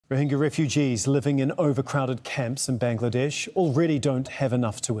Rohingya refugees living in overcrowded camps in Bangladesh already don't have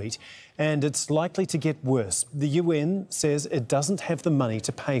enough to eat, and it's likely to get worse. The UN says it doesn't have the money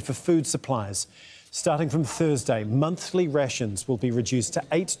to pay for food supplies. Starting from Thursday, monthly rations will be reduced to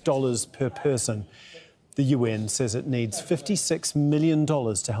 $8 per person. The UN says it needs $56 million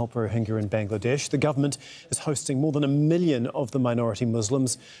to help Rohingya in Bangladesh. The government is hosting more than 1 million of the minority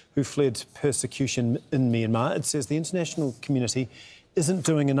Muslims who fled persecution in Myanmar. It says the international community isn't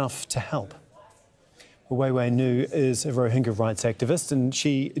doing enough to help. Wai Wai Nu is a Rohingya rights activist and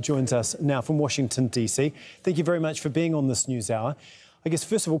she joins us now from Washington, D.C. Thank you very much for being on this News Hour. I guess,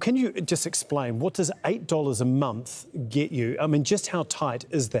 first of all, can you just explain, what does $8 a month get you? I mean, just how tight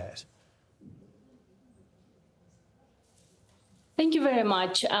is that? Thank you very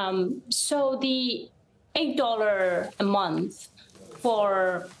much. So the $8 a month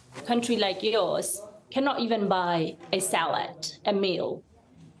for a country like yours cannot even buy a salad, a meal.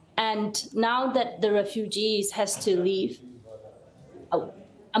 And now that the refugees has to leave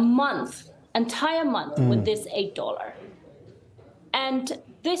a month, entire month with this $8. And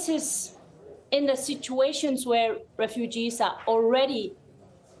this is in the situations where refugees are already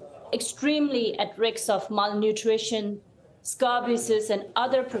extremely at risk of malnutrition, scabies, and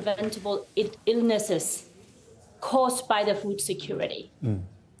other preventable illnesses caused by the food security.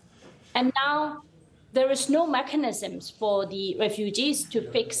 And now there is no mechanisms for the refugees to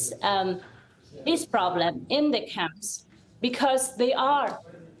fix this problem in the camps because they are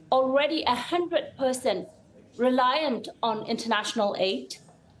already 100% reliant on international aid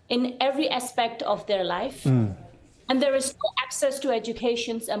in every aspect of their life. And there is no access to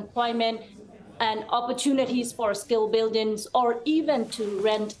education, employment, and opportunities for skill buildings, or even to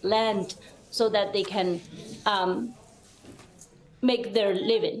rent land so that they can make their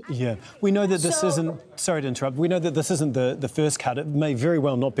living. Yeah, we know that this isn't, sorry to interrupt, we know that this isn't the first cut. It may very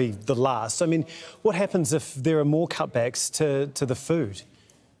well not be the last. I mean, what happens if there are more cutbacks to the food?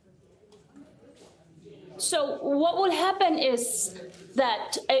 So what will happen is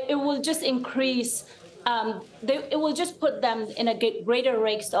that it will just increase, it will just put them in a greater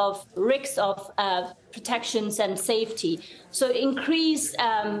risk of protections and safety. So increase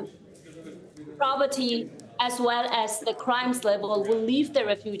poverty as well as the crimes level will leave the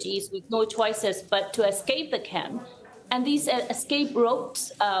refugees with no choices but to escape the camp. And these escape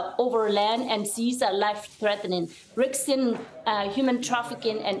routes over land and seas are life-threatening, risking human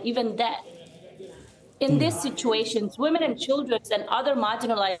trafficking and even death. In these situations, women and children and other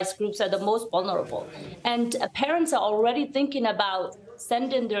marginalized groups are the most vulnerable. And parents are already thinking about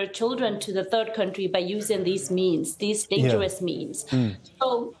sending their children to the third country by using these means, these dangerous means.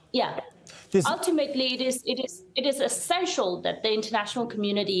 So, yeah. Ultimately, it is essential that the international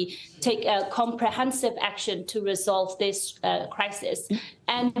community take a comprehensive action to resolve this crisis.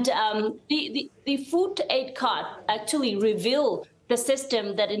 And the food aid card actually reveal the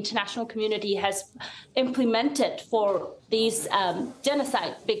system that international community has implemented for these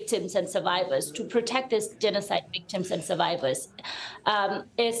genocide victims and survivors to protect these genocide victims and survivors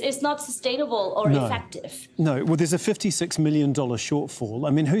is not sustainable or effective. No, well, there's a $56 million shortfall.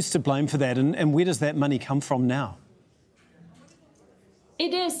 I mean, who's to blame for that, and where does that money come from now?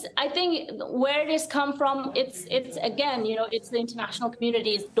 It is, I think, where it is come from, it's again, you know, it's the international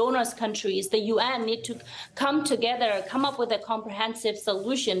communities, donors countries, the UN need to come together, come up with a comprehensive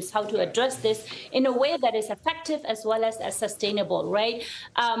solutions how to address this in a way that is effective as well as sustainable, right?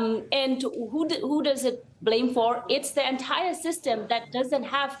 And who does it blame for? It's the entire system that doesn't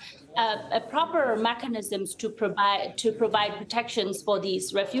have proper mechanisms to provide protections for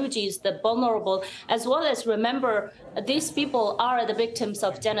these refugees, the vulnerable, as well as remember these people are the victims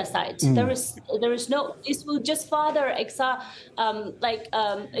of genocide. There is no. This will just further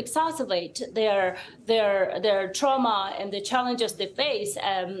exacerbate their trauma and the challenges they face,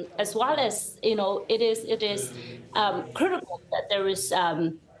 as well as it is critical that there is.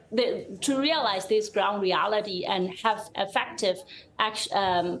 To realize this ground reality and have effective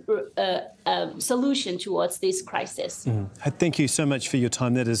solution towards this crisis. Thank you so much for your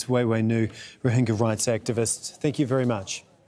time. That is Wai Wai Nu, Rohingya rights activist. Thank you very much.